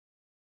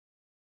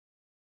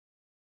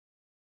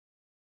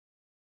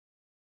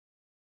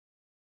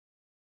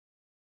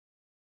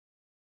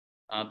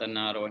အာသ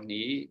နာတော်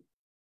နေ့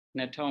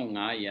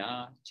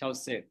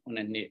2560ခု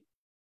နှစ်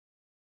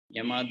မြ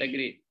န်မာတက္က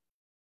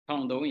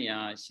ရာ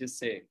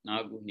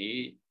1385ခုနှ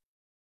စ်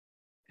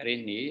ခရ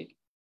စ်နှစ်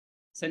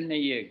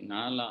12ရက်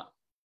5လ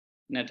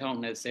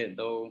2023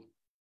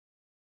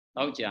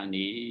တောက်ကြ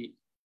နေ့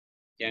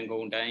ရန်ကု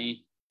န်တိုင်း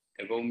ဒ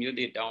ဂုံမြို့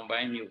သစ်တောင်ပို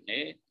င်းမြို့န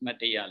ယ်မတ်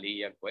တရလေး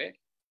ရပ်ကွက်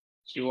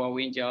ရွှေဝဝ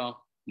င်းကျောင်း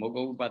မုဂ္ဂ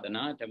ဥပဒ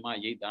နာဓမ္မ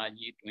ရိပ်သာ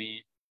ကြီးတွင်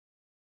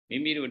မိ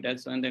မိတို့ဓာတ်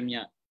စွမ်းသ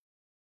မျှ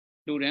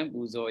လူရန်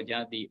ပူဇော်ကြ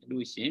သည့်အလူ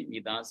ရှင်မိ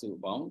သားစု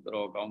ပေါင်း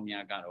တော်ကောင်း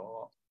များက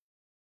တော့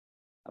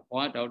အ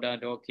ဖွားဒေါက်တာ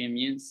တော်ခင်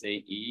မြင့်စိ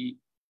န်ဤ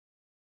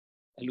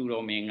အလူ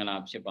တော်မင်္ဂလာ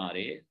ဖြစ်ပါတ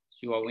ယ်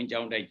ရွှေဝဝင်း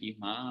ကျောင်းတိုက်ကြီး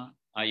မှာ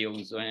အာယုံ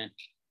စွမ်း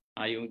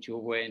အာယုံ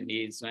ချိုးပွဲနေ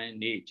စွမ်း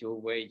နေချိုး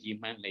ပွဲကြီး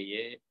မှန်းလျ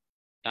က်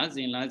လ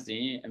စ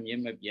ဉ်အမြ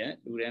င့်မပြတ်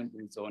လူရန်ပူ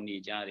ဇော်နေ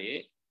ကြတဲ့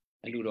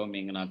အလူတော်မ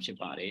င်္ဂလာဖြစ်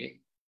ပါတယ်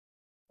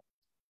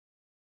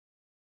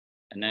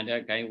အနန္တ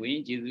ဂိုင်းဝ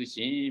င်းကျေးဇူး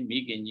ရှင်မိ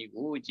ခင်ကြီး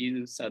ကိုကျေး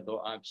ဇူးဆက်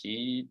တော်အဖြ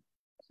စ်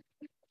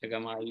ဒက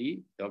မာကြီး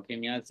ဒေါက်ခင်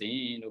မြတ်စင်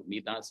တို့မိ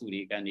သားစု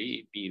တွေကနေ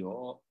ပြီး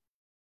တော့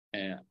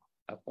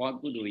အဖွား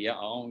ကုသိုလ်ရ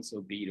အောင်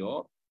ဆိုပြီး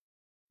တော့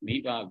မိ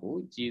ဘကို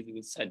ကျေး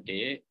ဇူးဆက်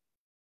တဲ့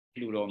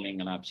လူတော်မင်္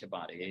ဂလာဖြစ်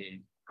ပါတယ်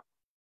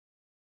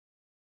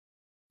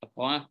အ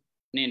ဖွား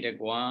နှင့်တ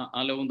ကွာ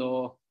အလုံးသော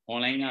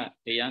online က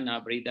တရားနာ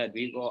ပရိသတ်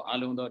တွေကိုအ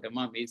လုံးသောဓမ္မ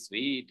မိတ်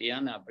ဆွေတ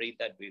ရားနာပရိ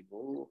သတ်တွေ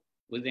ကို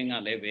ဦးစင်းက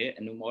လည်းပဲ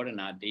အနုမောဒ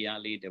နာတ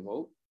ရားလေးတစ်ပု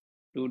ဒ်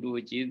တူ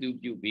ကျေးဇူး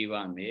ပြုပေး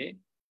ပါမယ်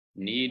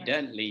နေတ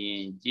တ်လျ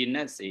င်ကျေန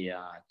ပ်เสีย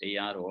တ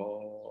ရား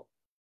တော်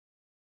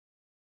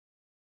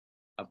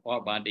အ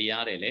ဖွားပါတ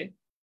ရားတယ်လေ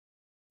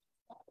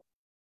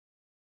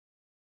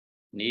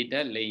နေတ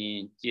တ်လျင်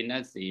ကျေန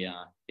ပ်เสีย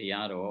တ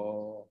ရားတော်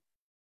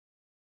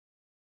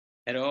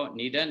အဲ့တော့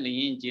နေတတ်လျ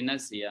င်ကျေန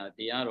ပ်เสียတ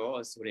ရားတော်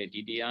ဆိုတဲ့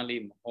ဒီတရား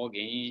လေးမဟောခ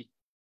င်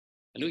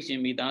အလူရှ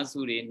င်မိသားစု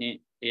တွေနဲ့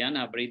တရား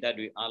နာပရိသတ်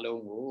တွေအား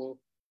လုံးကို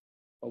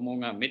ဘုံဘုံ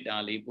ကမေတ္တာ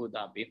လေးပို့သ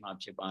ပေးမှာ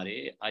ဖြစ်ပါတ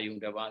ယ်အာယုန်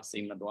တစ်ပါးစိ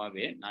တ်မသွား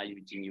ပဲနာယူ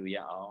ကြည်ညိုရ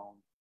အောင်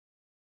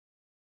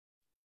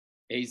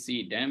ဣစီ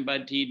တံပ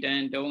တိတံ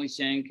တုံ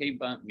ရှံခိပ္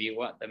ပမေဝ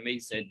သမိ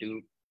တ်စတု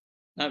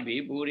သဗ္ဗေ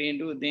ပူရိန္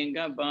တုသင်္က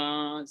ပ္ပ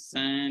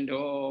သံ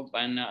တော်ပ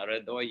ဏ္ဏရ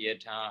တောယ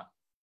ထာ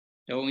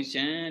တုံ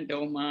ရှံ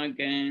တုံမာ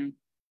ကံ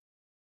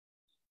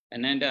အ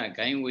နန္တ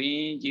ဂိုင်းဝ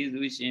င်းကျေး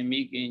ဇူးရှင်မိ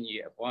ခင်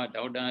ကြီးအဖွား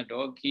ဒေါက်တာ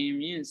တော်ခင်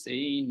မြင့်စိ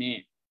န်နှ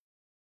င့်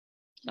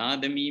သာ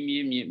သမီမြေ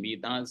မြင့်မိ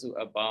သားစု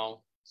အပေါင်း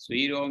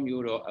ဆွေတော်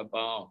မျိုးတော်အ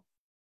ပေါင်း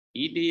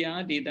ဤတ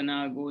ရားဒေသနာ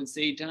ကို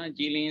စိတ်ထား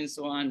ကြည်လင်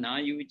စွာနာ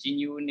ယူကြည်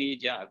ညိုနေ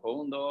ကြကု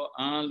န်သော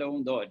အား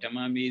လုံးသောဓမ္မ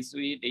မေ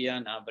ဆွေတ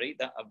ရားနာပရိ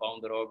သတ်အပေါင်း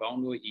တော်ကော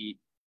င်းတို့ဤ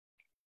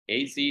ဣ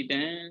စီ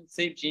တံ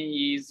စိတ်ဖြင့်ရ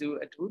ည်စု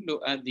အထုလို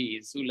အပ်သည့်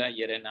ဆုလ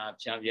ယရနာ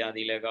ဖြာပြသ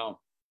ည်၎င်း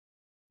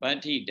ပဋ္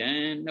ဌိတံ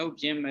နှုတ်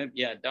ဖြင့်မ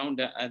ပြတောင်း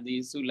တအပ်သ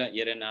ည့်ဆုလယ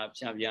ရနာ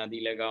ဖြာပြသ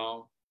ည်၎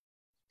င်း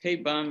ခိ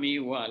ပ္ပမိ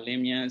ဝလ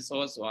င်းမြန်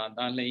စောစွာ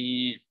သာလျ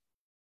င်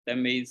သ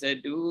မိတ်စ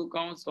တု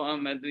ကောင်းစွာ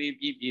မသွေ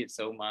ပြည့်ပြည့်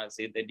စုံပါ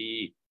စေတ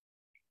ည်း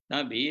သ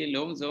ဗ္ဗေ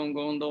လုံးစုံ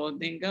ကုန်သော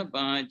သင်္ကပ္ပ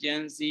ကျ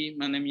မ်းစီ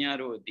မှန်သမျှ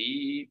တို့သ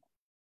ည်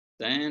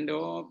သံ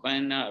တော်ပ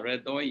ဏ္ဏရ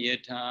တောယ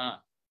ထာ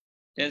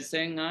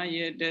15ရ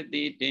က်တ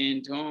တိတင်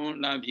ထွန်း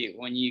လာပြည့်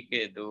ဝန်းကြီး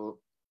ကဲ့သို့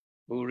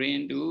ဘူရ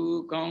င်တူ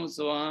ကောင်း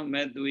စွာမ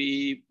သွေ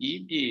ပြ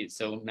ည့်ပြည့်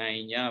စုံနို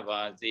င်ကြ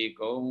ပါစေ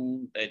ကုန်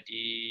တ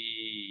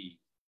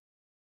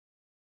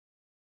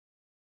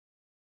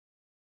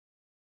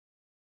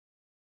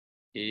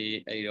ည်း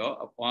အဲ့တော့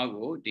အဖွား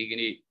ကိုဒီက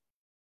နေ့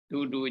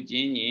တူချ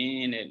င်းချ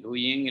င်းတဲ့လူ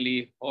ရင်းက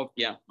လေးဟော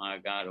ပြမှာ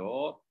က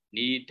တော့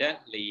နေတတ်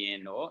လျင်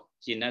တော့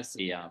ရှင်းတ်เ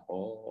สีย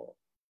ပေါ့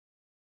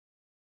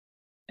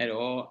အဲ့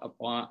တော့အ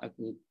ဖွားအ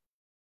ခု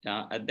ဒါ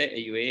အသက်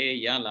အရွယ်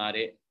ရလာ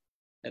တဲ့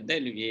အသ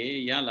က်လူကြီး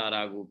ရလာ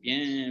တာကိုပြ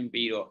န်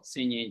ပြီးတော့ဆ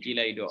င်ញင်ကြည့်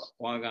လိုက်တော့အ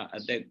ဖွားကအ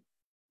သက်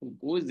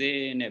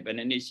90နဲ့ဘယ်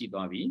နှစ်ရှိ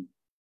သွားပြီ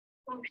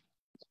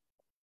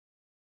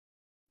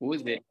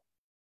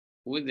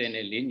90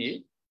နဲ့4နှစ်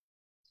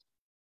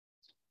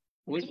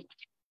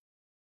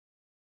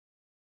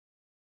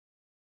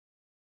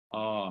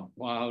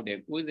ဟုတ်တ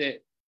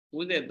ယ်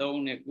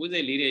93နဲ့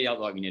94တဲ့ရောက်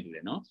သွားပြီနဲ့တူတ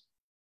ယ်နော်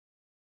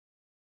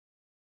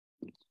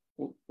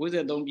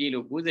93ပြည့်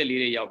လို့94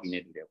တဲ့ရောက်ပြီ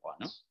နဲ့တူတယ်ကွာ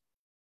နော်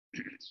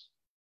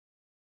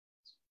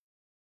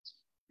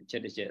တ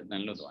စ်ချက်အတ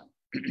န်လွတ်သွားတယ်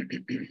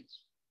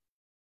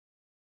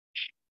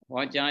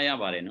ဟောကြားရ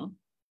ပါတယ်နော်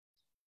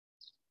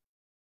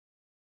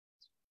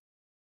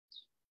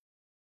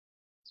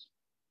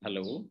ဟယ်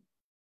လို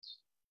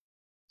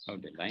ဟုတ်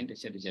တယ် line တစ်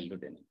ချက်လွ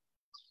တ်တယ်နော်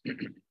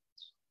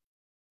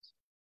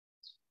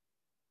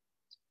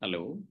ဟယ်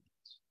လို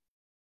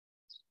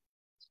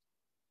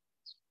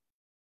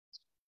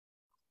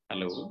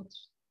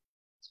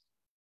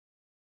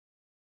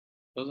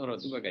တော့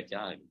သူ့ဘက်က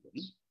ကြားတယ်ပေါ့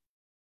နော်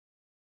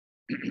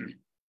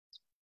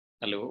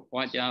ဟယ်လို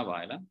ဟောကြားပါ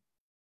လား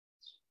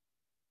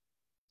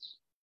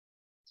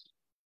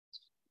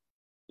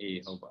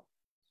ဟုတ်ပါ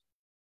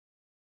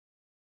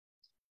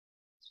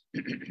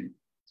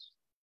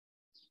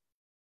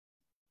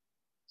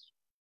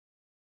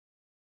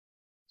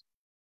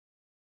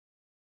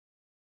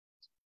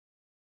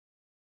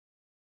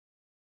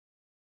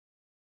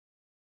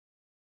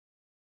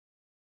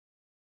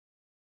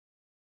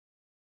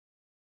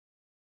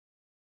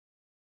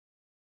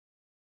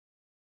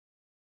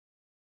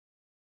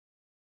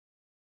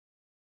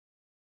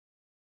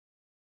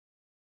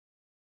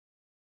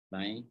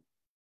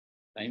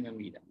တိုင်းမ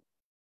မိတာ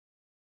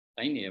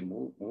တိုင်းနေ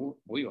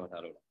မိုးရွာ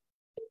ထားလို့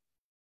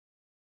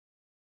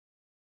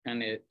အခန်း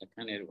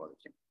ထဲတော့လို့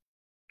ဖြစ်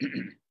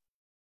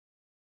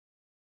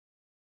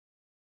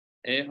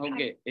ဟုတ်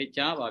ကဲ့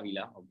ကြားပါပြီ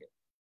လားဟုတ်ကဲ့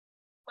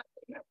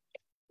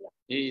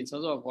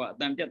စောစောကွာအ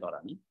တန်ပြတ်သွား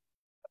တာနိ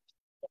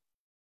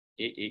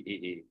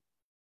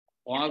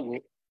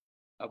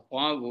အ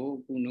ဖွားကို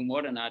ကုနုမော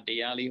ဒနာတ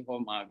ရားလေးဟော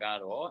မှာက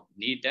တော့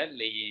နေတတ်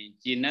လျင်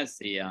ကျင့်တ်เ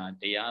สีย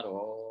တရား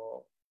တော်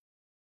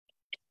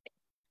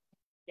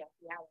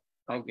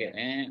ဟုတ်ကဲ့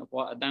အ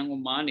ဖွားအတန်ကို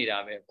မားနေတာ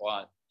ပဲကွာ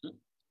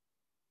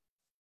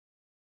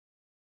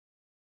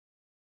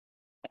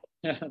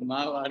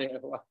မားပါတယ်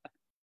ကွာ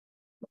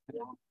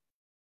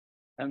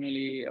အမ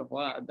လီအ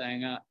ဖွားအတန်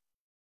က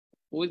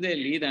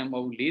94တန်မဟု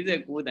တ်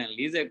49တန်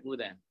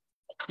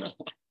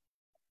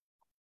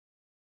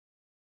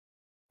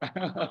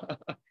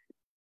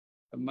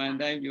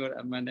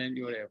အမှန်တိုင်း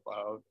ပြောတယ်ကွာ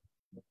ဟုတ်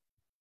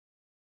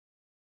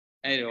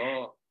အဲ့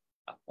တော့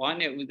အဖွား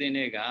နဲ့ဦးသိန်း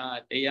နဲ့က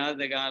တရား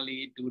စကား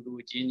လေးတူ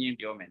ချင်း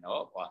ပြောမယ်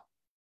နော်ကွာ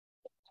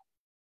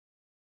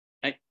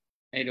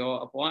အဲ့တော့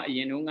အဖွားအရ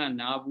င်တုန်းက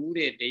နာဘူး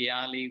တဲ့တ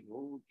ရားလေး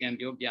ကိုပြန်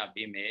ပြောပြ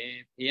ပေးမယ်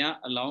ဘုရား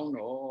အလောင်း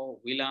တော်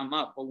ဝေလာမ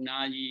ပုံနာ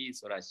ကြီး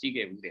ဆိုတာရှိ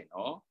ခဲ့ဘူးတဲ့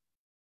နော်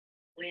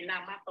ဝေလာ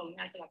မပုံ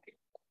နာဆိုတာ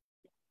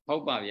ဟု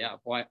တ်ပါဗျာအ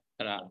ဖွား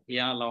အဲ့ဒါဘု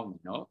ရားအလောင်း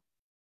နော်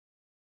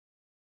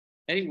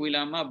အဲ့ဒီဝေ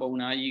လာမပုံ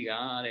နာကြီးက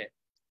တဲ့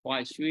ဟွာ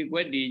ရွှေကွ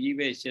က်တီကြီး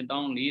ပဲ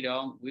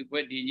8400ဝေကွ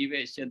က်တီကြီးပဲ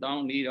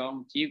8400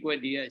ကြီးကွက်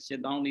တီက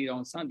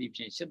8400စသည်ဖြ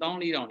င့်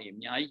8400နေအ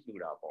များကြီးယူ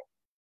တာပေါ့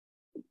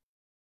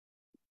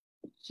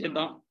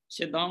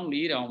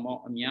8400မော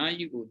င်အများ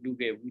ကြီးကိုလူ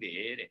ခဲ့ဘူးတဲ့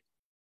အဲ့ဒီ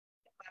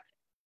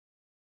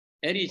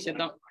အဲ့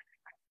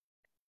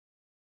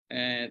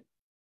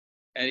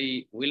ဒီ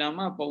ဝေလာမ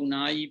ပုံ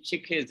နာကြီးဖြ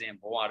စ်ခဲ့စဉ်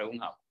ဘဝတုန်း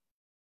က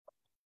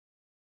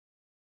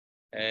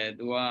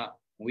သူက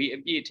ငွေအ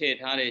ပြည့်ထည့်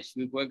ထားတဲ့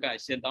ရွှေကွက်က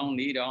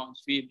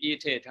8400ရွှေပြည့်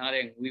ထည့်ထား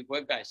တဲ့ငွေကွ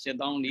က်က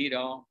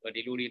8400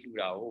ဒီလိုတွေလူ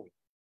တာဟုတ်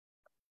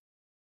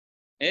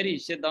အဲ့ဒီ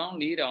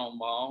8400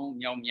ပေါင်း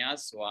မြောက်များ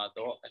စွာ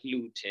သောအ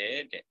လှထဲ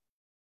တဲ့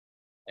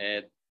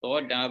သော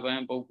တာပ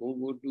န်ပုဂ္ဂိုလ်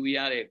ကိုတူရ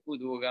တဲ့ကု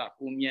သိုလ်က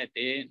ပူမြတ်တ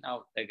ယ်နော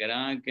က်တဂရ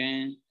ကံ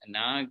အ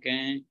နာကံ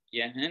ယ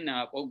ဟန္တာ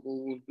ပုဂ္ဂို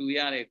လ်ကိုတူရ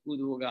တဲ့ကု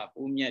သိုလ်က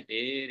ပူမြတ်တ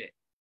ယ်တဲ့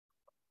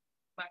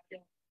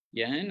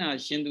ယဟန္တာ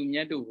ရှင်သူမြ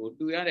တ်တို့ကို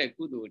တူရတဲ့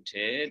ကုသိုလ်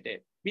ထဲတဲ့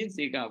ပိ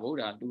စိကဗုဒ္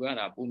ဓတူရ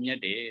တာပူမြတ်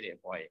တယ်တဲ့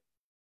ဘွားရဲ့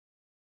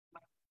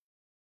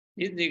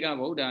ပိစိက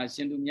ဗုဒ္ဓရှ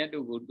င်သူမြတ်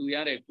တို့ကိုတူရ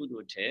တဲ့ကု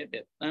သိုလ်ထဲ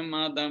တဲ့သမ္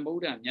မာသမ္ဗု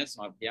ဒ္ဓမြတ်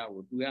စွာဘုရား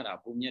ကိုတူရတာ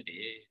ပူမြတ်တ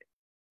ယ်တဲ့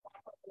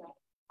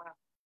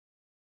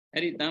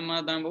အဲ့ဒီသမ္မာ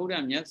သမ္ဗုဒ္ဓ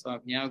မြတ်စွာ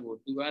ဘုရားကို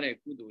တူရတဲ့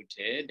ကုသိုလ်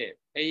ထဲတဲ့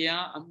ဘု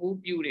ရားအမှု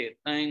ပြုတဲ့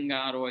သံ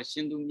ဃာတော်ရှ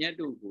င်သူမြတ်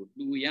တို့ကို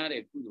တူရ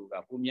တဲ့ကုသိုလ်က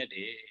ပူမြတ်တ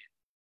ယ်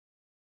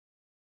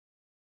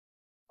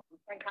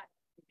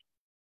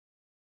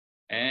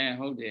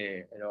ဟုတ်တယ်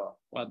အဲ့တော့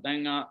ဟောတန်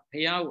ဃာဘု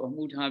ရားကိုအ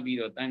မှုထားပြီး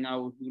တော့တန်ဃာ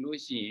ကိုတူလို့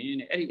ရှိရင်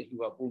အဲ့ဒီအလှူ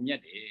ကပုံမြ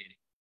တ်တယ်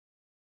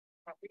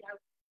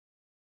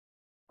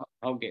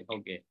ဟု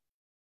တ်ကဲ့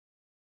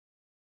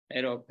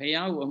အဲ့တော့ဘု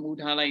ရားကိုအမှု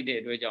ထားလိုက်တဲ့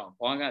အတွက်ကြောင့်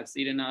ဘွားက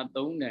စေတနာ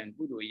3တန်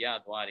ကုသိုလ်ရ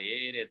သွားတ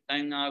ယ်တဲ့တ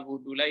န်ဃာကို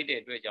တူလိုက်တဲ့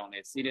အတွက်ကြောင့်လ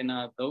ည်းစေတနာ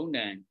3တ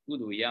န်ကု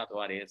သိုလ်ရ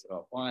သွားတယ်ဆို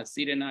တော့ဘွား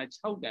စေတနာ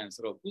6တန်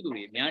ဆိုတော့ကုသိုလ်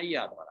တွေအများကြီးရ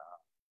သွားတာ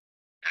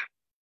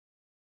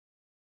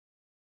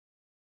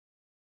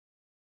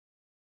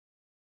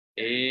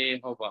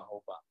ဟု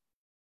တ်ပါ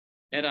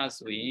အဲ့ဒါ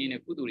ဆိုရင်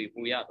ကုသိုလ်တွေ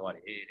ပူရသွားတ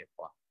ယ်တဲ့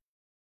ကွာ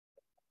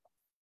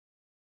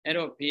အဲ့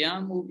တော့ဘု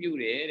ရားမှုပြု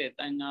တယ်တဲ့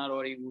တန်ဃာ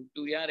တော်တွေကို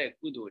တူရတဲ့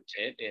ကုသိုလ်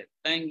ထဲတဲ့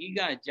တန်ကြီးက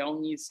အကြောင်း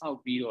ကြီးဆောက်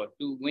ပြီးတော့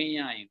တူခွင့်ရ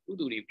ရင်ကု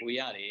သိုလ်တွေပူရ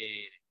တယ်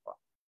တဲ့ကွာ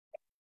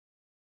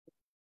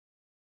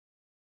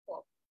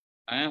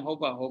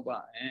ဟုတ်ပါ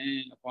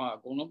အဖွားအ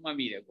ကုန်လုံးမှတ်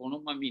မိတယ်အကုန်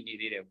လုံးမှတ်မိနေ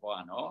သေးတယ်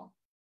ဘွားနော်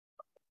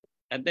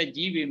အသက်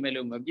ကြီးပြီမဲ့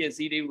လို့မပြည့်စ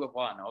ည်သေးဘူး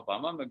ဘွားနော်ဘာ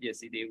မှမပြည့်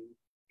စည်သေးဘူး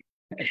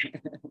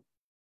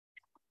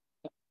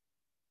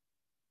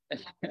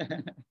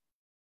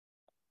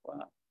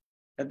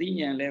အသိ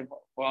ဉာဏ်လဲ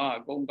ဘွား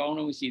အကုန်ကောင်း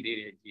လို့ရှိသေး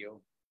တယ်ကြည်အော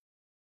င်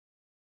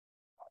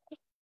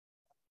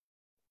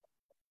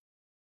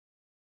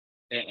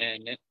န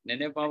ည်းန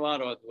ည်းပါး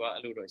တော့သူက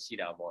အဲ့လိုတော့ရှိ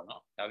တာပေါ့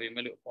နော်ဒါပေ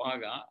မဲ့လို့ဘွား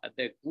ကအသ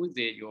က်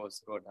90ကျော်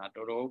ဆိုတော့ဒါ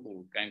တော်တော်ကို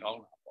ကံကော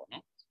င်းတာပေါ့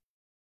နော်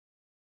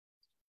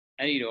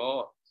အဲ့ဒီ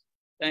တော့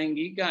တန်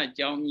ခိက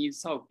ကြောင်းကြီး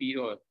ဆောက်ပြီး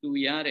တော့သူ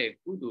ရတဲ့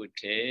ကုသိုလ်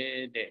ထဲ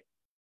တဲ့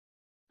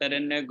တရ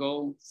ဏဂုံ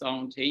ဆော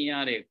င်ထိန်ရ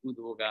တဲ့ကု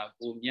သိုလ်က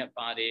ကိုမြတ်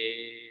ပါတယ်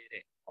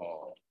တဲ့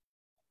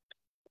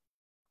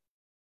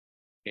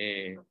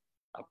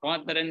အဖွား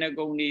တရဏ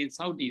ဂုံနေ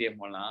စောက်တည်တယ်မ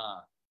ဟုတ်လား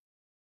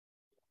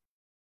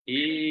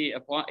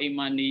အဖွားအိမ်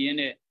မှာနေရင်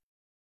တဲ့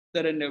တ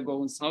ရဏဂုံ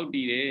စောက်တ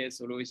ည်တယ်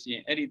ဆိုလို့ရှိရ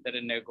င်အဲ့ဒီတရဏ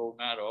ဂုံ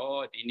က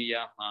တော့ဒီနေ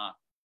ရာမှာ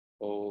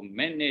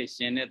မဲ့နဲ့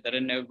ရှင်တဲ့တရ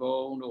ဏဂုံ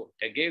တို့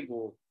တကယ့်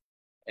ကို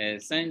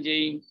စံချိ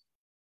န်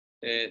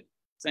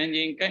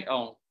ကိုက်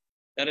အောင်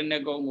တရဏ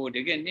ဂုံကိုတ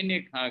ကယ်နှ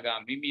စ်ခါက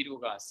မိမိ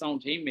တို့ကစောင့်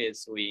ထိန်မယ်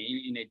ဆိုရ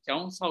င်ကျော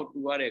င်းဆောက်တူ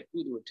ရတဲ့ကု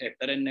သိုလ်ထက်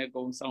တရဏ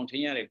ဂုံစောင့်ထိ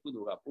န်ရတဲ့ကု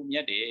သိုလ်ကပုံမြ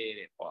တ်တယ်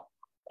တဲ့ဟော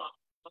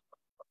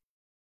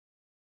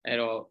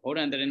Ero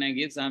Orandaran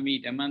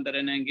Gisami,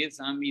 Damandaran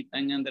Gisami,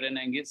 Tangandaran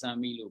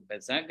Gisami,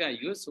 Lupazaka,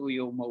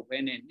 Yusuyo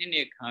Mopene,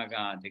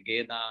 Ninekaga,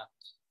 together.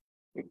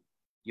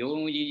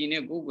 Young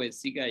Yine go with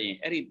Sigai,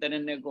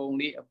 Eritan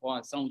only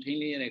upon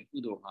something in a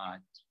kudo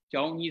heart.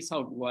 John is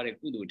out what a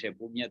kudo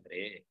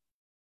tepumiatre.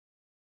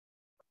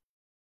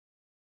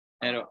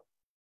 Ero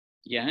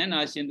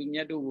Yahana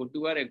Shindumiatu would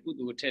do a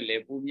kudo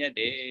tele, Pumia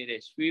de,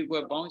 sweet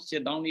were bound,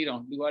 sit down it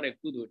on do a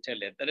kudo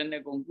tele,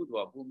 Taranacon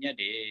kudo, Pumia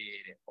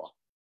de.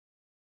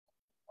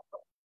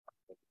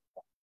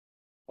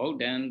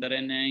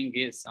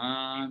 Odandaranang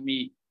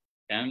Sami,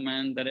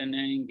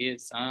 Damandaranang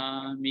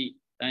Sami,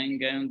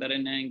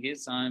 Tangandaranang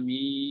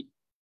Sami,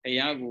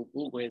 Ayago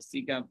Kukwe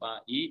Sikapa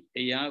E,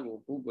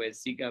 Ayago Kukwe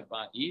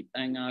Sikapa E,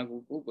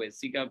 Tangago Kukwe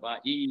Sikapa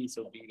E,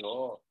 so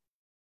below.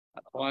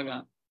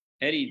 Aquaga,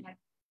 Eri,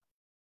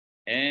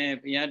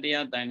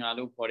 Piadia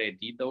Tangalo for a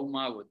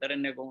Didoma with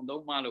Taranacon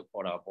Domalo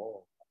for a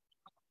ball.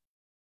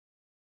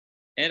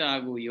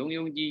 Erago,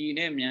 Yung Ji,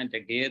 Nemian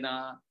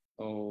together,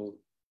 oh.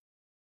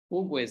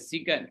 Google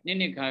Sika,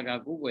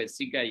 Ninikaga, Google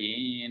Sika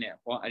in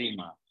for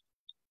Arima.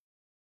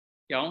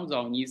 Jones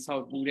on his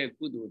how to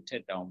good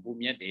tet down,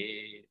 Bumia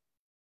de.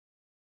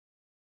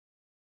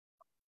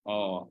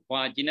 Oh,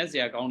 for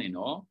Genesia County,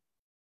 no?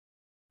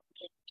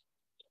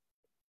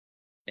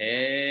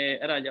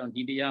 Rajan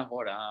Didia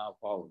Hora,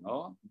 for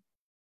no?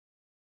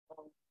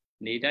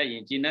 Nita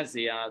in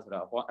Genesia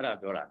for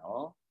Arabora,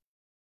 no?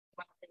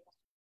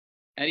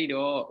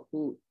 Erido,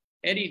 who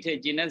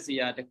edited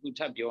Genesia the good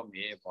tap your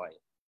me boy.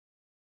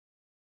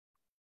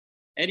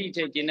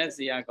 Edited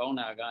Genesia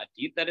Gonaga,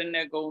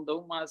 Titarenego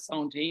Doma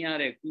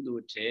Soundaya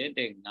Kudu Che,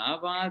 the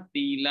Nava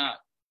Tila,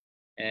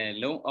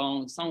 low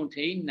on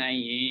Soundtain 9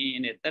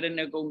 in a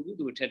Tarenego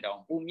Kudu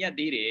Tedon, Pumia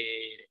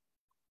Dire.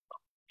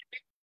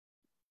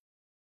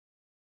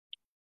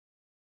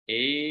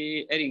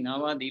 Edding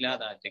Nava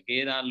Dilada,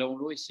 together low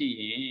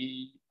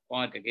Lucy,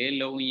 or together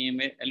low in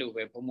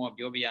Eluve Pomo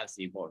Biobia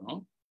Seaboard,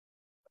 no?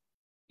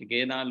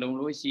 Together long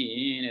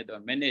Lucy in the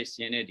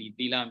mention at the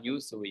Tila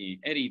Muso in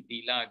Eri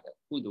Tila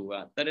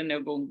Kudua,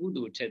 Taranagong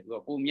Kudu Chet to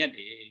a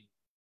Pumiate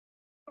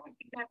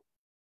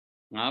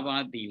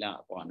Nava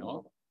Tila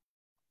Pano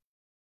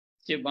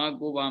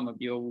Shibaguba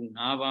Mabio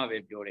Nava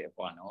Vebiore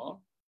Pano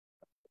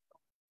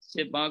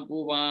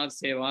Shibaguba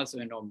Sevas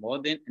and no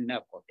more than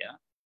enough of ya.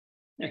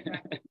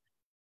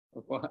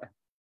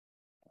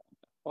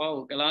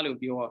 Oh, Kalalu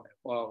Bio.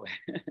 Wow.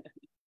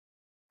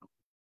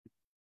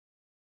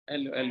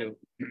 Hello.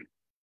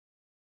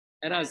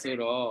 Era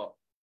so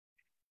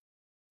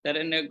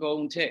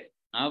Taranagong Che,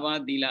 Ava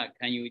Dila,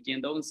 can you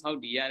gentlemen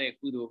Saudi Yare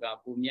Kuduga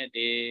Pumia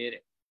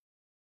de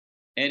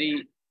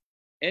Eri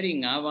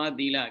Ava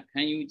Dila,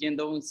 can you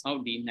gentlemen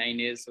Saudi 9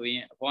 years so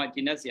in what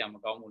Genesiam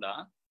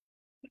Gamula?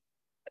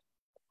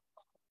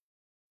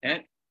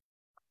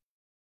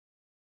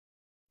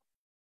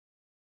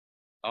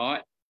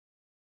 Or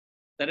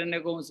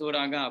Taranagong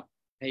Suraga,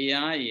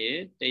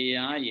 Payaye,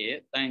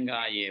 Tayaye,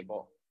 Tangaye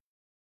Bo.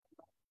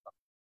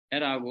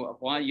 Erago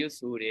upon you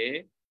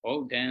sure,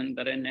 Odan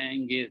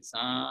Taranangi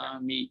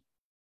Sami,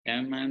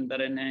 Kaman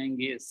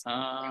Taranangi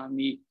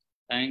Sami,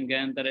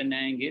 Tangan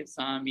Taranangi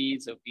Sami,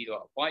 so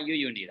Piro, why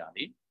you need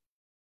Ali?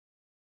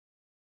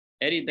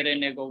 Eri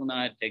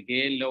Taranagona, the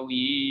gay low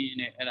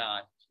in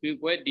era, we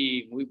put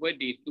the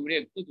two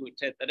red good to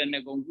set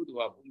Taranagon good to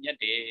a punya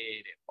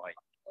day.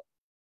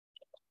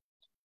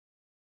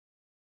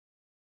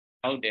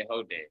 How day.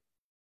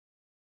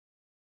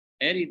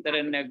 Eri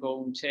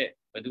Taranagon che,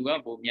 but do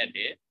a punya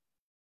day.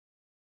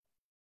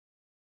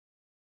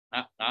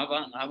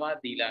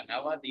 Nava Dila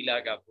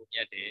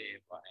Gapunya de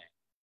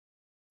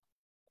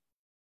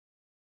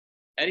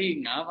Eri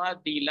Nava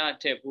Dila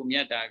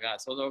Tepunya Daga,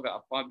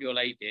 Sodoga,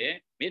 Fabulite,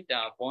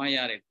 Mita,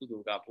 Poya,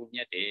 Kuduga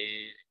Punya de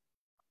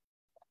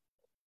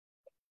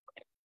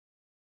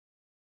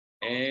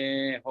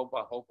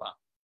Hopa.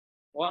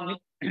 One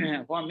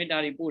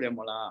midari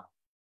Puremola.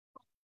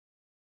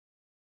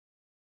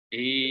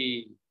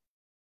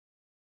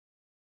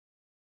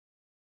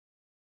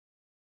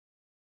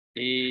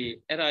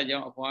 Era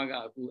Jang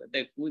Aquaga, who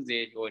the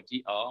Kuze or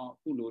G.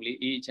 Kululi,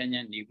 each and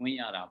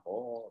Nigunyara,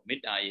 or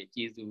Mitaye,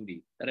 Jesu,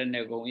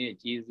 Taranagone,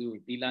 Jesu,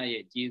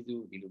 Dilaye,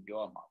 Jesu,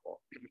 Dilubioma.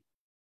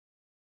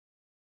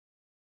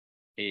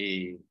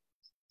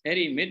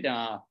 Eri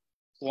Mida,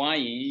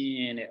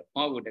 why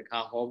forward the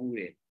car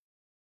hobby.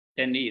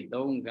 Teni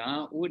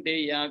Donga,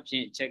 Udeya,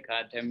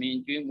 Cheka,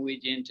 Tamin, Jim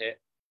Wigente.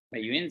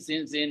 Mayun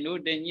since in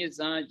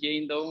Ludenisa,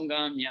 Jane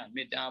Dongamia,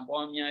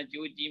 Metabomia,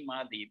 Juji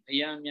Madi,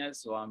 Payamia,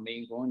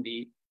 Swami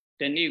Gondi,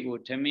 Tenigo,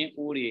 Tamin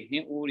Uri,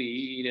 Hin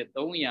Uri, the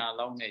Tonya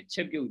long a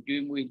chepu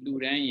dream with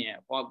Lurania,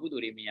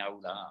 Pabuduri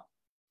Miaula.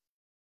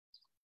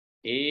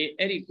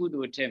 Eri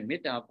Kudu Tem,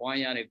 Meta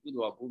Poya, a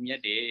Kudu of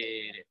Pumia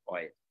de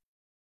Poy.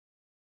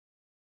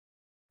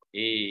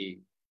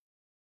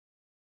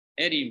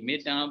 Eri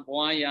Meta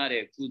Poya,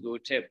 a Kudu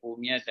Te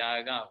Pumia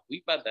Daga,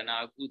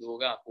 Wipatana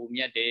Kudoga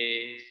Pumia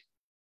de.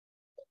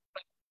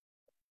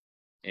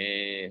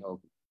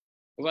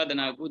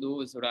 Uvadana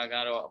Kudu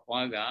Suragaro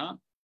Apaga,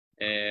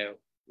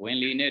 ဝင်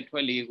လေနဲ့ထွ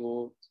က်လေကို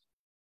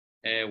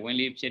ဝင်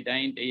လေဖြစ်တို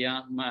င်းတ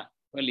ရားမှတ်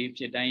ထွက်လေ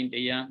ဖြစ်တိုင်းတ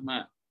ရားမှ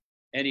တ်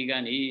အဲ့ဒီက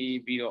နေ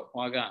ပြီးတော့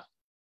ဘွားက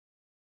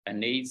အ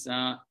နေစာ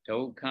ဒု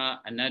က္ခ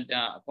အနတ္တ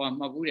အဖွား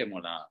မှတ်ဘူးတယ်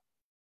မို့လား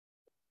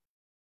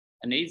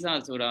အနေစာ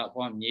ဆိုတာအ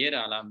ဖွားမြဲ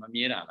တာလားမ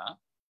မြဲတာလား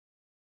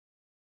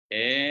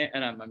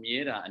အဲ့ဒါမမြဲ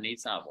တာအနေ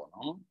စာပေါ့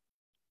နော်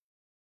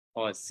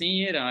ဟောဆင်း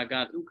ရဲတာက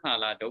ဒုက္ခ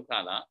လားဒုက္ခ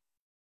လား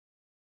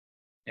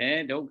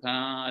ဒုက္ခ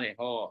တဲ့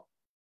ဟော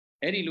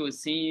အဲ့ဒီလို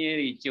ဆင်းရဲ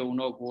တွေကြုံ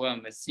တော့ကိုက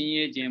မဆင်း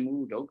ရဲခြင်း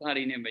ဘူးဒုက္ခ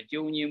တွေနဲ့မ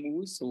ကြုံခြင်း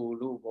ဘူးဆို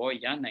လို့ဘော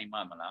ရနိုင်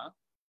မှာမလား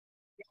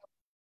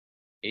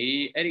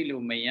အဲ့ဒီ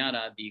လိုမရ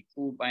တာဒီ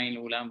ကိုပိုင်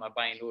လို့လားမ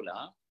ပိုင်လို့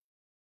လား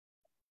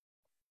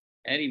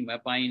အဲ့ဒီမ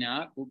ပိုင်တာ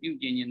ကိုပြုတ်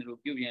ကျင်ခြင်းတို့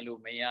ပြုတ်ပြန်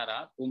လို့မရတာ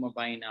ကိုမ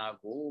ပိုင်တာ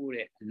ကို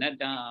တဲ့အနတ္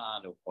တ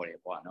လို့ခေါ်တ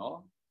ယ်ပေါ့နော်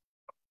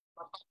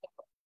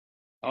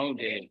ဟုတ်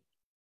တယ်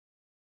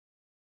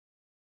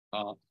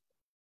ဟော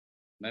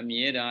မ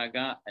မြဲတာက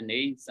အ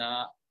နေစာ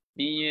ဆ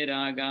င်းရဲ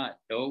တာက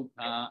ဒုက္ခ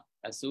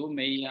အစိုးမ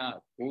ရ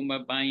ကိုမ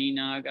ပိုင်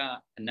တာက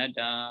အနတ္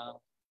တ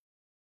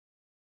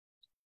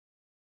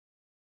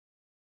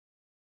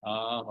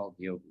ဟုတ်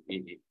ပြီဟုတ်ပြီ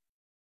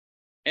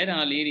အဲ့ဒါ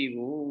လေးတွေ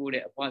ကို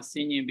တဲ့အဖွားဆ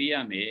င်ញင်ပေးရ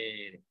မယ်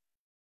တဲ့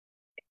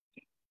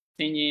ဆ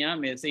င်ញင်ရ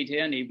မယ်စိတ်ထဲ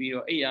ကနေပြီး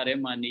တော့အိယာထဲ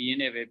မှာနေရင်း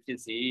နဲ့ပဲဖြစ်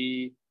စီ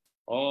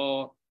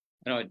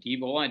အဲ့တော့ဒီ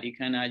ဘဝဒီခ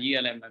န္ဓာကြီးက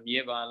လည်းမ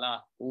မြဲပါလား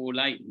ကို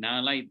လိုက်နာ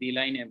လိုက်သိ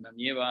လိုက်နဲ့မ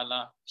မြဲပါ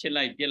လားဖြစ်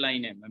လိုက်ပြစ်လိုက်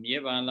နဲ့မမြဲ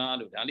ပါလား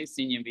လို့ဒါလေးဆ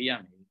င်ញင်ပေးရ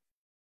မယ်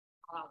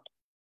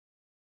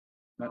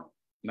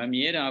မ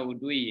မြဲတာကို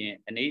တွေးရင်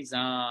အနိစ္စ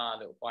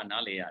လို့ဘွား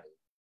နားလေရတယ်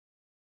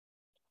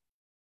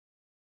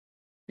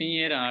ဆင်း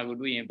ရဲတာကို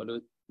တွေးရင်ဘယ်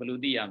လို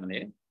သိရမလဲ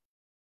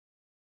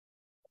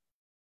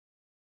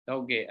ဟု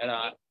တ်ကဲ့အဲ့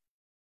ဒါ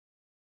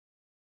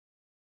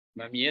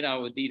မမြဲတာ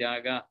ကိုသိတာ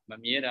ကမ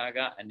မြဲတာက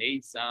အနိ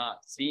စ္စ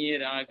ဆင်းရဲ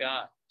တာက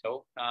ဒု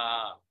က္ခ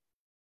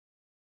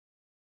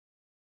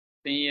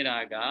ဆင်းရဲတာ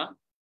က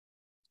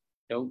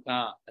ဒုက္ခ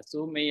အ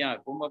စိုးမရ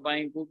ကိုမပို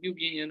င်ကိုပြု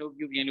ပြင်းရင်လို့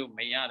ပြုပြင်းလို့မ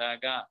ရတာ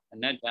ကအ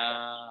နတ္တ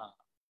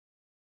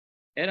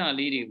အဲ့ဒါ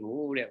လေးတွေကို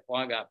တဲ့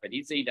ဘွားကပဋိ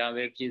စိတ်တာ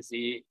ပဲဖြစ်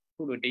စီ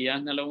ခုလိုတရား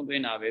နှလုံးသွ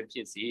င်းတာပဲဖြ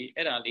စ်စီ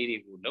အဲ့ဒါလေးတွေ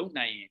ကိုလုံ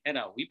နိုင်ရင်အဲ့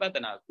ဒါဝိပဿ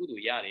နာကုသို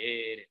လ်ရတ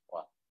ယ်တဲ့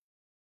ဘွား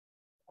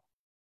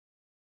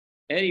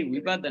အဲ့ဒီဝိ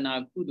ပဿနာ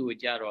ကုသိုလ်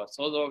ကြတော့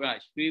စောစောက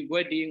ရွှေခွ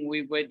က်တီငွေ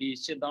ခွက်တီ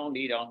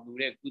84,000လူ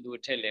တဲ့ကုသို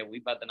လ်ထက်လဲဝိ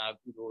ပဿနာ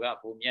ကုသိုလ်က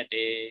ပုံမြတ်တ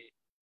ယ်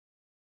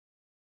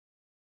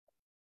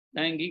တ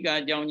န်ခိက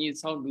အကြောင်းကြီး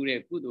ဆောက်လူ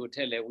တဲ့ကုသိုလ်ထ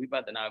က်လဲဝိပ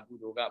ဿနာကု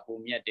သိုလ်ကပုံ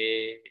မြတ်တယ်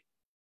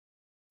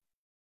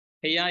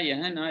ဖရာယ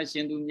ဟန္တာရှ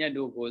င်သူမြတ်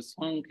တို့ကို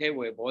ဆွမ်းခဲဝ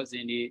ယ်ဘောဇ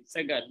င်ဒီစ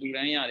က်ကလှူဒ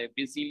န်းရတယ်ပ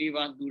စ္စည်းလေး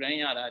ပါလှူဒန်း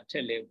ရတာထ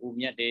က်လဲပုံ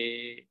မြတ်တယ်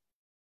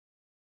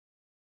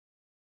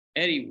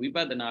အဲ့ဒီဝိပ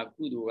ဿနာ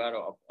ကုသိုလ်က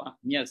တော့အ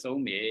မြတ်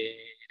ဆုံးပဲ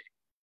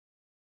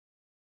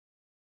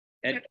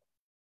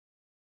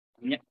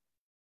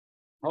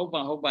ဟု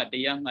တ်ပါတ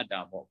ရားမှတ်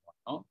တာပေါ့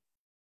နော်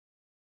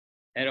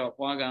အဲ့တော့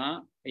ဘွားက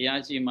ဘု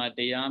ရားရှိမှတ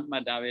ရားမှ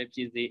တ်တာပဲဖြ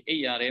စ်စီအိ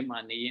ယာထဲမှာ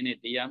နေရင်းနဲ့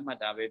တရားမှတ်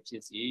တာပဲဖြ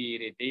စ်စီ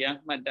တဲ့တရား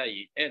မှတ်တတ်ရ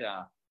င်အဲ့ဒါ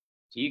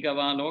ဒီကမ္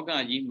ဘာလောက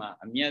ကြီးမှာ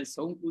အမြတ်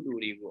ဆုံးကုသို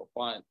လ်တွေကို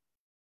ဘွား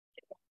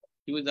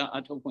ကျိုးစားအ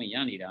ထောက်ခွင့်ရ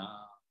နေတာ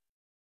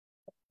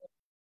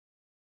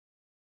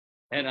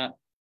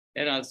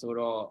အဲ့ဒါဆို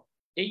တော့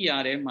အိယာ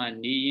ထဲမှာ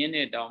နေရင်း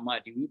နဲ့တောင်မှ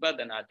ဒီဝိပ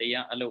ဿနာတ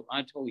ရားအလုပ်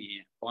အားထုတ်ရ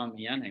င်ဘွားမ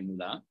ရနိုင်ဘူး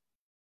လား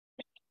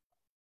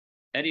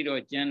အဲ့ဒီ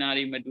တော့ကျန်တာ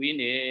တွေမတွေး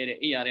နဲ့တဲ့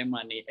အိယာထဲ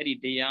မှာနေအဲ့ဒီ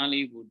တရား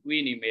လေးကို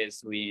တွေးနေမယ်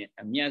ဆိုရင်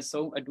အမြတ်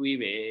ဆုံးအတွေး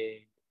ပဲ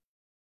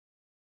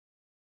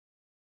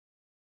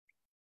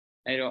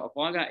အဲ့တော့အ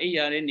ဖွားကအိ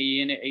ယာထဲနေရ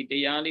င်နဲ့အဲ့တ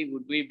ရားလေး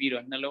ကိုတွေးပြီး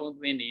တော့နှလုံး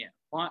သွင်းနေရင်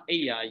အဖွားအိ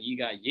ယာကြီး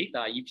ကရိတ်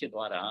တာကြီးဖြစ်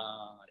သွားတာ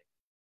တဲ့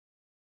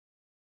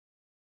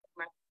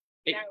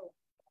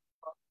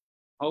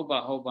ဟု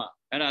တ်ပါ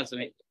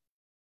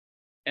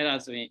အဲ့ဒါ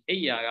ဆိုရင်အိ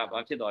ယာကဘာ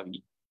ဖြစ်သွားပြီ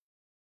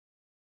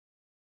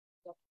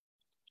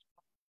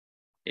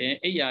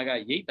အိယာက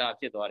ရိတ်တာ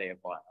ဖြစ်သွားတယ်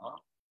ပေါ့နော်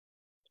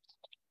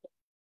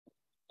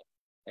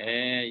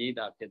ရိတ်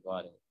တာဖြစ်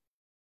သွားတယ်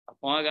အ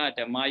ဖွားက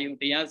ဓမ္မယုံ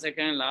တရားစခ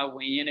န်းလာဝ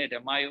င်ရင်းနဲ့ဓ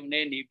မ္မယုံ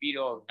နဲ့နေပြီး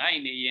တော့ငိုက်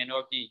နေရင်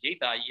တော့ပြင်ရိတ်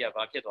တာကြီးက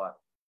ဘာဖြစ်သွားလဲ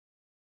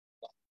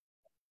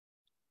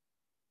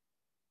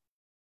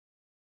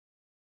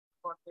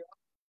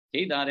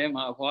ရိတ်တာထဲ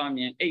မှာအဖွားအ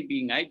မြင်အိပ်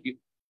ပြီးငိုက်ပြီး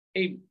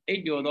အိ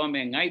ပ်ပျော်သွားမ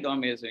ယ်ငိုက်သွား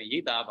မယ်ဆိုရင်ရိ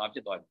တ်တာဘာဖြ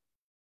စ်သွားလဲ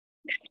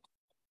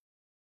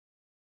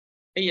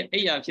အိ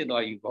ယာဖြစ်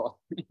သွားပြီပေါ့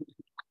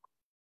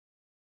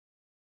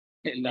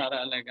လာရ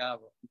လကား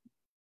ပေါ့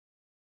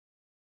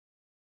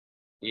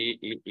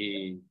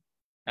အေး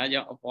ဒါ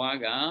ကြောင့်အဖွား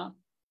က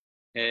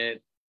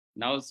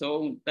နောက်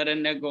ဆုံးတရ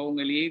ဏဂုံ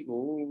ကလေး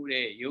ကို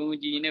တဲ့ယုံ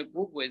ကြည်နဲ့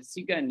ကိုယ်ွယ်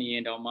စိကနေရ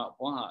င်တော့မှအ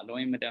ဖွားဟာအလွ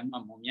န်မတန်မှ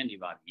မုံမြတ်နေ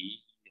ပါပြီ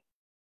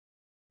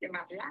တင်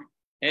ပါဗျာ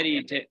အဲ့ဒီ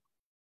ထက်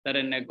တရ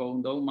ဏဂုံ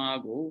သုံးပါး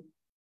ကို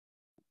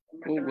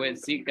ကိုယ်ွယ်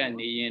စိက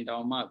နေရင်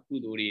တော့မှကု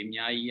သိုလ်တွေအ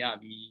များကြီးရ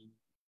ပြီ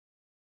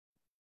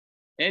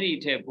အဲ့ဒီ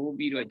ထက်ပို့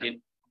ပြီးတော့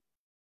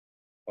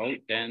ဗု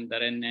ဒ္ဓံတ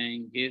ရဏံ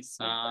ကိစ္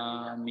ဆာ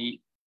မိ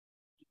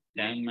ဓ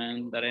မ္မံ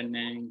တရ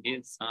ဏံကိ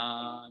စ္ဆာ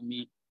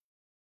မိ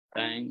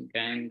သံ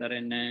ဃံတရ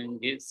ဏံ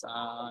ကိစ္ဆာ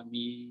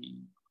မိ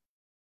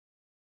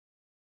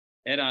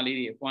အဲ့ဒါလေး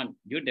တွေအဖွား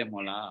ရွတ်တယ်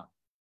မို့လား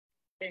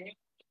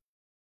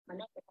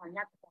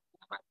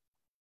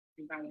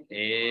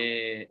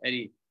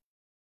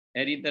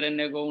Eri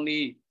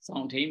Taranagoli,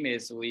 Sound Tame,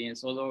 so in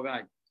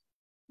Sologa,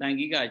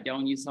 Tangiga,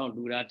 Johnny Sound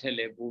Lura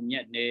Tele, Boom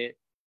yet ne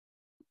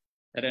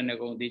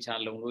Taranagon di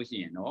Chalong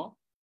Lucian, no?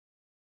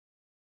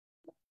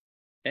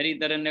 Eri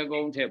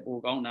Taranagon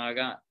Tepu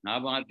Gaunaga,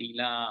 Nava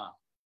Dila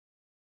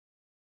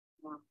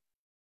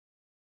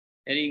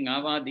Eri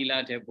Nava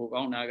Dila Tepu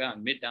Gaunaga,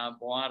 Mita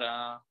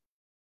Boara.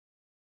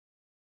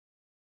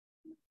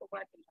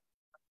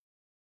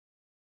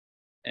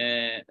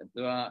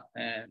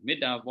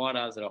 Mita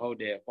Boras or how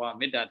they for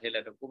Mita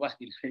Tele to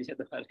Kubati.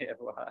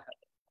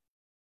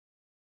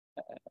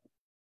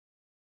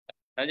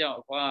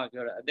 Raja,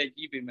 they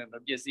keep him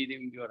just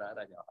eating your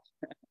Raja.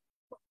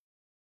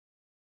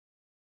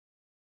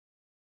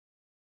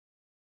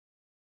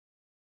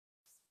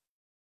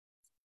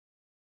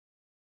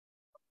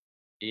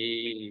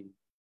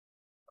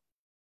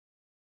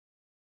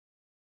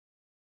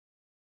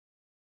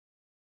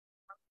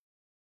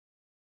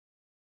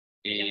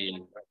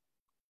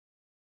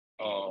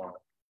 Oh.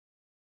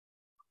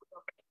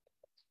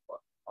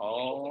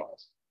 Oh.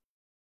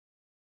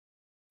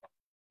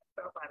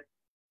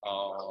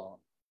 Oh.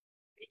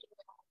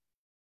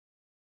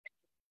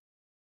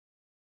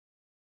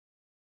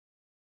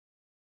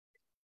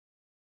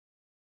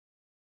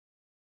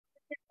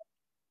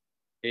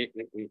 Okay.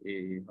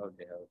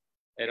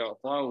 Error.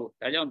 Wow.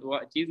 I don't know.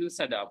 Jesus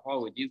said that.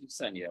 How Jesus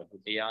said it.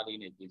 They are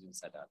in it. Jesus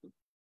said that.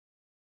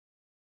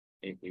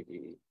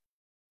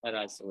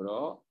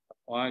 Arasuro.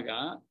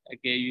 Waga.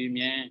 Okay. You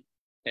mean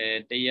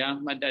Tayar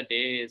Mada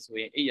days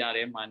we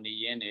ARM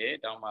money in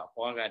it. Dama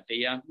Waga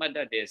Tayar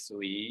Mada days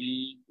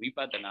we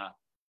Patana.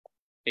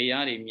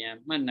 Tayar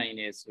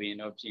Manines we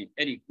no chin.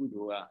 Eri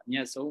Kudua.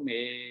 Nyaso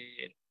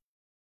me.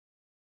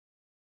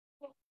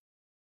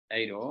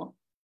 Airo.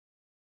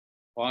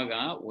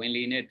 Waga, when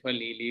Linet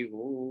Lili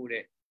would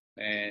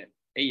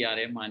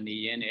ARM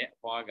money in it,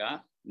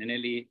 Waga,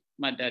 Nelly,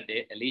 Mada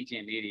de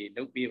Allegiant Lady,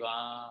 look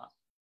viva.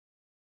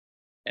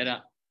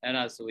 Era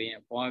Sui,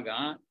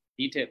 Waga,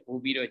 Dite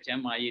Pubido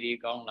Chamairi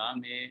Gong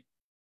Lame,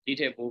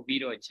 Dite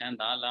Pubido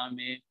Chanda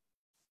Lame,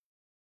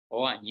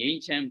 or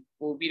Yincham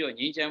Pubido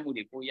Yincham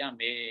Woody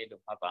Puyame, the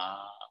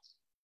Papa.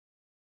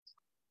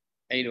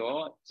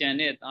 Airo,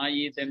 Janet,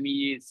 Ayi, the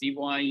me,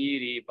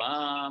 Siwai,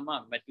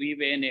 Bama,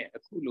 Matwibene,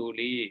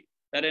 Kululi.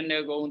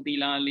 Taranagon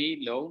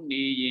Dilali,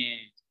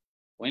 lonely.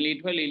 When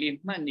literally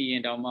money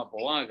and Dama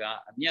Poaga,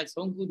 yet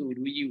some good do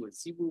you,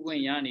 Sibu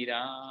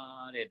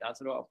Yanida, that's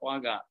a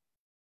Poaga.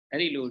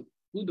 Herilu,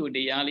 Kudu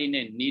de Yalin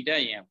and Nida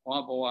and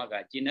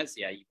Poaga,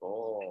 Genesia.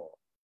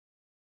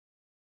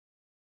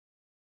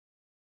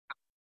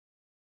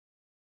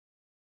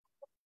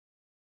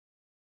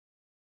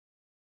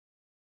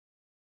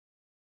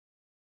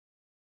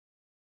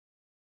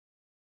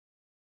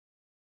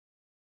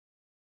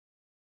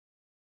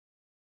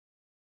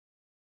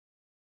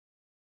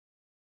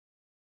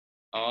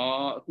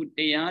 Oh, good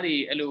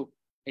Tayari, hello,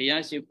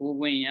 Hayashi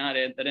Puwin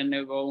Yare,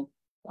 Taranago,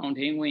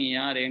 Fountain Win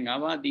Yare,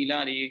 Nava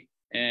Dilari,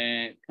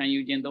 can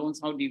you don't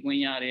how the Win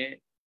Yare,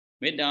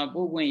 Meda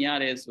Puwin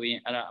Yare, swing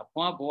at a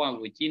Poa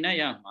with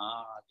Chinaya.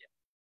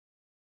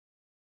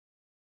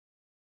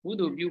 Who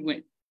do you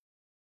win?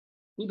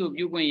 Who do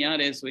you win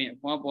Yare, swing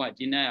Poa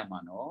Chinaya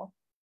Mano?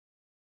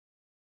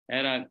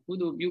 Era who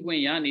do you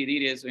win Yani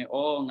readers when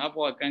all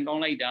Napo can go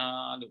like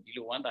down, look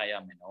you want I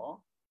am,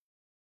 no?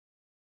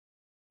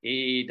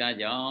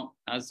 Dajan,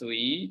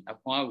 Asui, a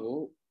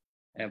Pago,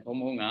 a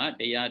Pomonga,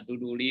 they are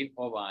Duduli,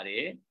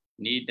 Ovare,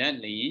 need that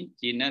lean,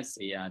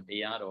 Ginasia,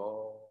 they are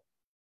all.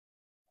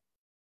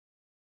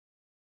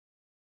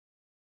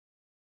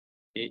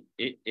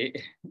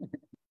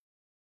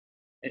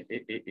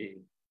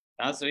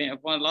 That's when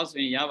upon last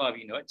when Yava,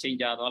 we know,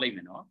 change our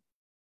limino.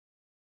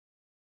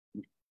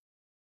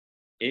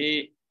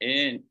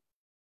 And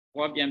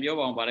what can be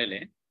over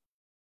Barele?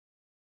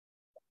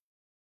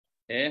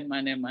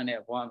 Mane,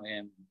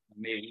 one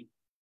maybe.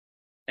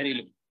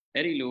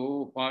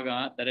 Erilu,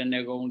 Paga,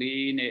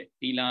 Taranagoli,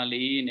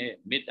 Tilali,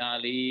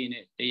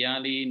 Mitali,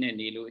 Tayali,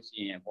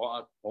 Nilusi,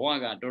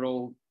 Poaga,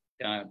 Doro,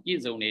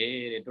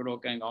 Gizone, Doro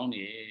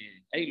Kangoni,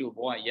 Elu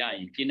Boa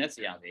Yai,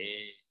 Kinasia.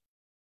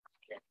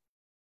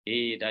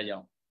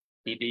 Dajan.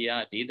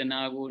 Tidia,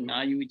 Didanago,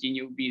 Nayu,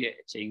 Jinu Bide,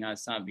 Chinga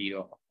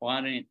Sabiro,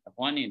 one in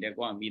the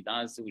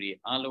Guamita Suri,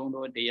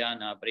 Alondo,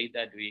 Diana,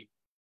 Breda Dui,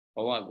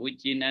 Poa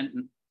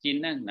Guchinan,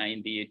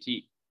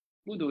 90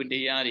 Kudu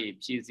Deari,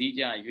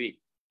 Chizija,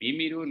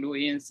 Bimiru,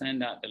 Luin,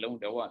 Sanda, along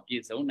the Wa,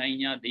 Piso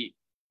Naya di,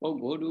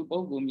 Pogodu,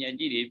 Pogum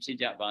Yaji,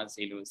 Chijaba,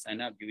 Silu,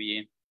 Sana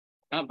Buyin,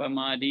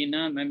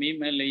 Apamadina, Mami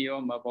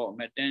Melio, Mabo,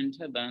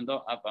 Metent,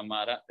 Dando,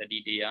 Apamara, the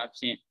Didia,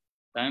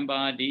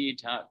 Tamba di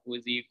Ta,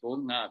 Kuzi,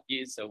 Kona,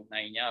 Piso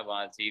Naya,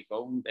 Vasi,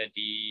 Gong the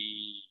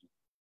D.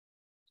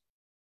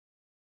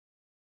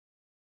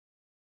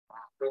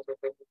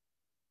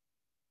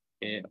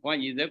 What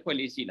is the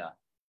Qualisila?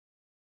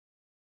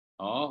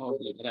 Oh,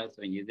 that's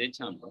when you did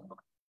champ.